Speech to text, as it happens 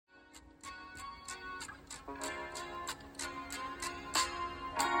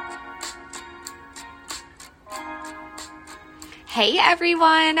Hey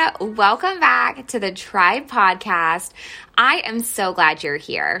everyone, welcome back to the Tribe Podcast. I am so glad you're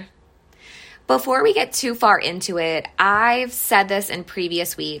here. Before we get too far into it, I've said this in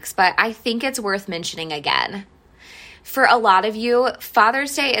previous weeks, but I think it's worth mentioning again. For a lot of you,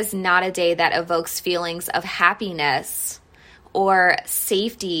 Father's Day is not a day that evokes feelings of happiness or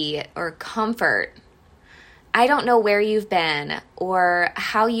safety or comfort. I don't know where you've been or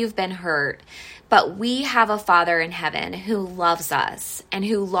how you've been hurt, but we have a Father in heaven who loves us and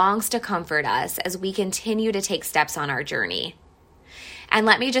who longs to comfort us as we continue to take steps on our journey. And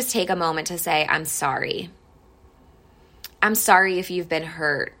let me just take a moment to say, I'm sorry. I'm sorry if you've been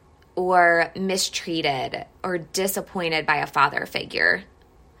hurt or mistreated or disappointed by a father figure.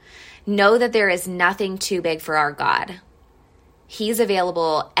 Know that there is nothing too big for our God. He's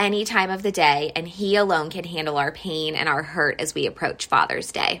available any time of the day, and He alone can handle our pain and our hurt as we approach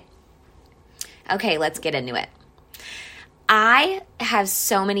Father's Day. Okay, let's get into it. I have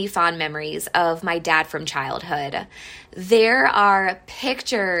so many fond memories of my dad from childhood. There are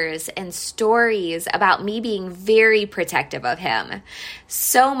pictures and stories about me being very protective of him.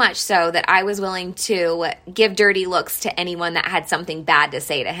 So much so that I was willing to give dirty looks to anyone that had something bad to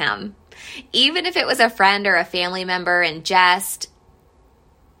say to him. Even if it was a friend or a family member in jest,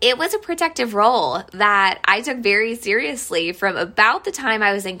 it was a protective role that I took very seriously from about the time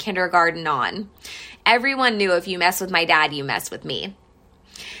I was in kindergarten on. Everyone knew if you mess with my dad, you mess with me.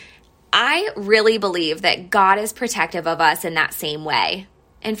 I really believe that God is protective of us in that same way.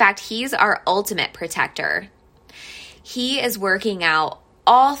 In fact, He's our ultimate protector. He is working out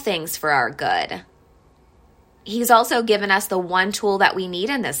all things for our good. He's also given us the one tool that we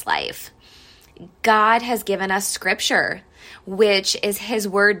need in this life. God has given us Scripture, which is His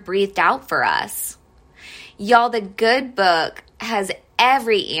Word breathed out for us. Y'all, the good book has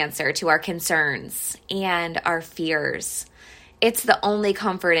every answer to our concerns and our fears. It's the only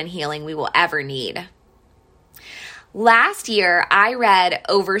comfort and healing we will ever need. Last year, I read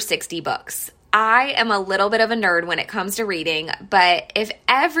over 60 books. I am a little bit of a nerd when it comes to reading, but if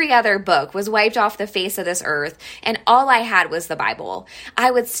every other book was wiped off the face of this earth and all I had was the Bible,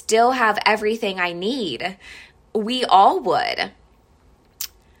 I would still have everything I need. We all would.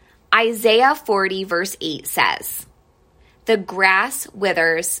 Isaiah 40 verse 8 says, "The grass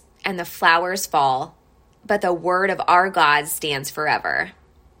withers and the flowers fall, but the word of our God stands forever."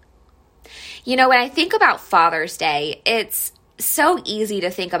 You know, when I think about Father's Day, it's so easy to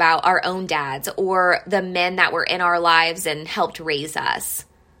think about our own dads or the men that were in our lives and helped raise us.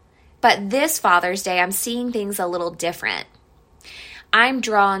 But this Father's Day, I'm seeing things a little different. I'm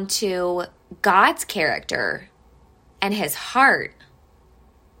drawn to God's character and His heart.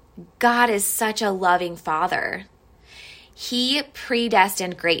 God is such a loving Father. He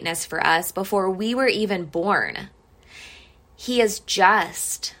predestined greatness for us before we were even born. He is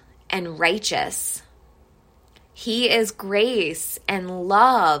just and righteous. He is grace and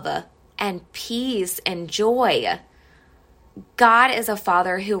love and peace and joy. God is a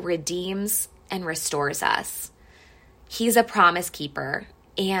Father who redeems and restores us. He's a promise keeper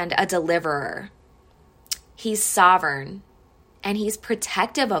and a deliverer. He's sovereign and He's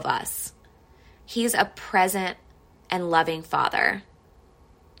protective of us. He's a present and loving Father.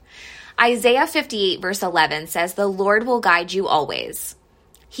 Isaiah 58 verse 11 says, "The Lord will guide you always.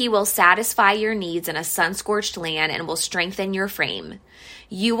 He will satisfy your needs in a sun-scorched land and will strengthen your frame.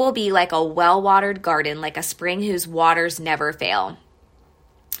 You will be like a well-watered garden, like a spring whose waters never fail."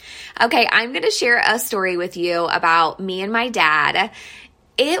 Okay, I'm going to share a story with you about me and my dad.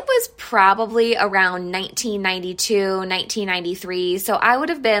 It was probably around 1992, 1993, so I would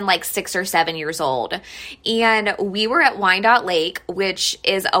have been like 6 or 7 years old. And we were at Wyandotte Lake, which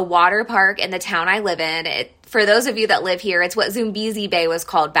is a water park in the town I live in. For those of you that live here, it's what Zumbizi Bay was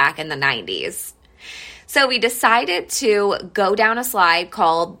called back in the 90s. So we decided to go down a slide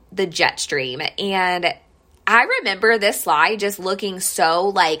called the Jet Stream. And I remember this slide just looking so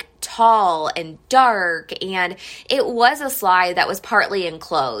like tall and dark, and it was a slide that was partly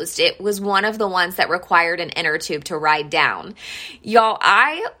enclosed. It was one of the ones that required an inner tube to ride down. Y'all,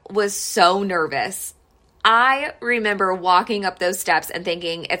 I was so nervous. I remember walking up those steps and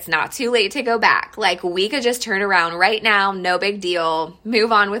thinking it's not too late to go back. Like, we could just turn around right now, no big deal,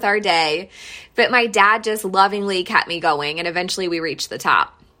 move on with our day. But my dad just lovingly kept me going, and eventually we reached the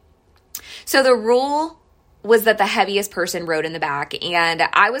top. So the rule was that the heaviest person rode in the back, and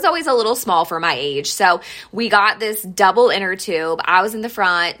I was always a little small for my age. So we got this double inner tube. I was in the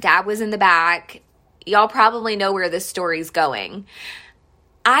front, Dad was in the back. Y'all probably know where this story's going.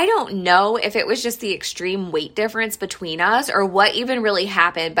 I don't know if it was just the extreme weight difference between us or what even really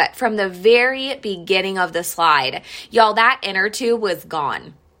happened, but from the very beginning of the slide, y'all, that inner tube was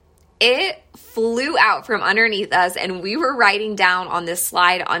gone. It flew out from underneath us and we were riding down on this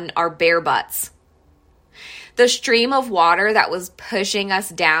slide on our bare butts. The stream of water that was pushing us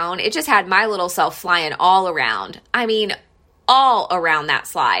down, it just had my little self flying all around. I mean, all around that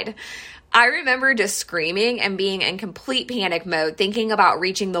slide. I remember just screaming and being in complete panic mode, thinking about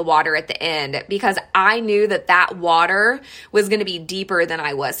reaching the water at the end because I knew that that water was going to be deeper than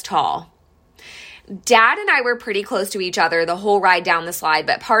I was tall. Dad and I were pretty close to each other the whole ride down the slide,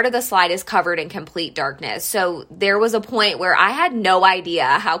 but part of the slide is covered in complete darkness. So there was a point where I had no idea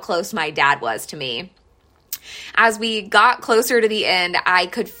how close my dad was to me. As we got closer to the end, I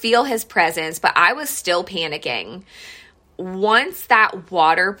could feel his presence, but I was still panicking. Once that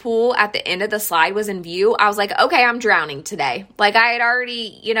water pool at the end of the slide was in view, I was like, okay, I'm drowning today. Like I had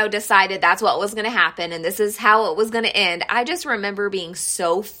already, decided that's what was going to happen and this is how it was going to end. I just remember being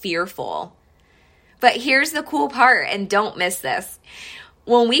so fearful. But here's the cool part, and don't miss this.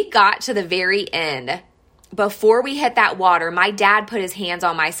 When we got to the very end, before we hit that water, my dad put his hands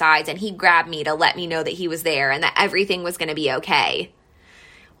on my sides and he grabbed me to let me know that he was there and that everything was going to be okay.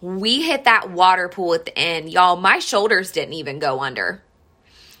 We hit that water pool at the end. Y'all, my shoulders didn't even go under.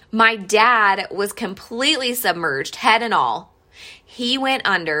 My dad was completely submerged, head and all. He went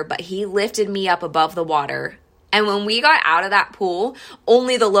under, but he lifted me up above the water. And when we got out of that pool,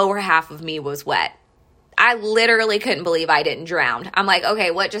 only the lower half of me was wet. I literally couldn't believe I didn't drown. I'm like,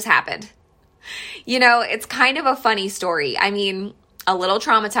 okay, what just happened? It's kind of a funny story. I mean, a little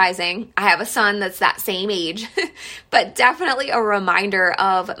traumatizing. I have a son that's that same age, but definitely a reminder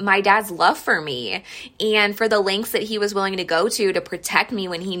of my dad's love for me and for the lengths that he was willing to go to protect me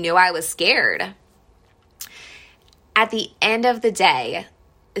when he knew I was scared. At the end of the day,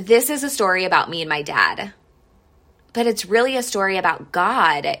 this is a story about me and my dad, but it's really a story about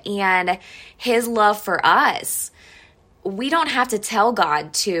God and his love for us. We don't have to tell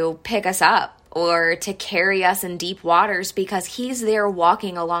God to pick us up or to carry us in deep waters because he's there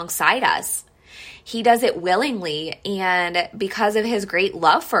walking alongside us. He does it willingly and because of his great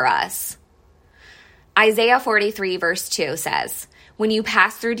love for us. Isaiah 43 verse 2 says, "When you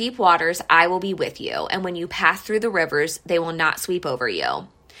pass through deep waters, I will be with you. And when you pass through the rivers, they will not sweep over you.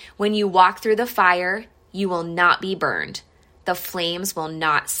 When you walk through the fire, you will not be burned. The flames will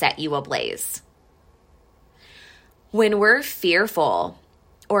not set you ablaze." When we're fearful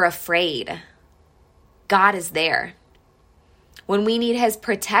or afraid, God is there. When we need his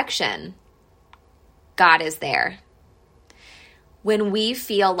protection, God is there. When we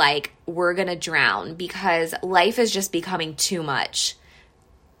feel like we're going to drown because life is just becoming too much,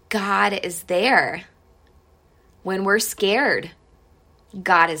 God is there. When we're scared,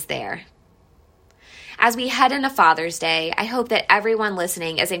 God is there. As we head into Father's Day, I hope that everyone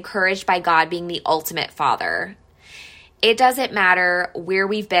listening is encouraged by God being the ultimate father. It doesn't matter where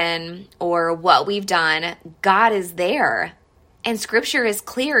we've been or what we've done, God is there. And scripture is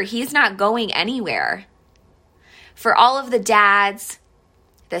clear, he's not going anywhere. For all of the dads,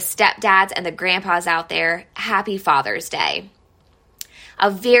 the stepdads, and the grandpas out there, happy Father's Day. A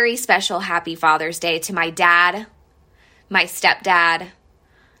very special happy Father's Day to my dad, my stepdad,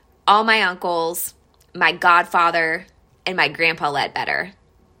 all my uncles, my godfather, and my grandpa Ledbetter.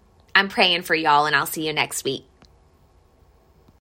 I'm praying for y'all, and I'll see you next week.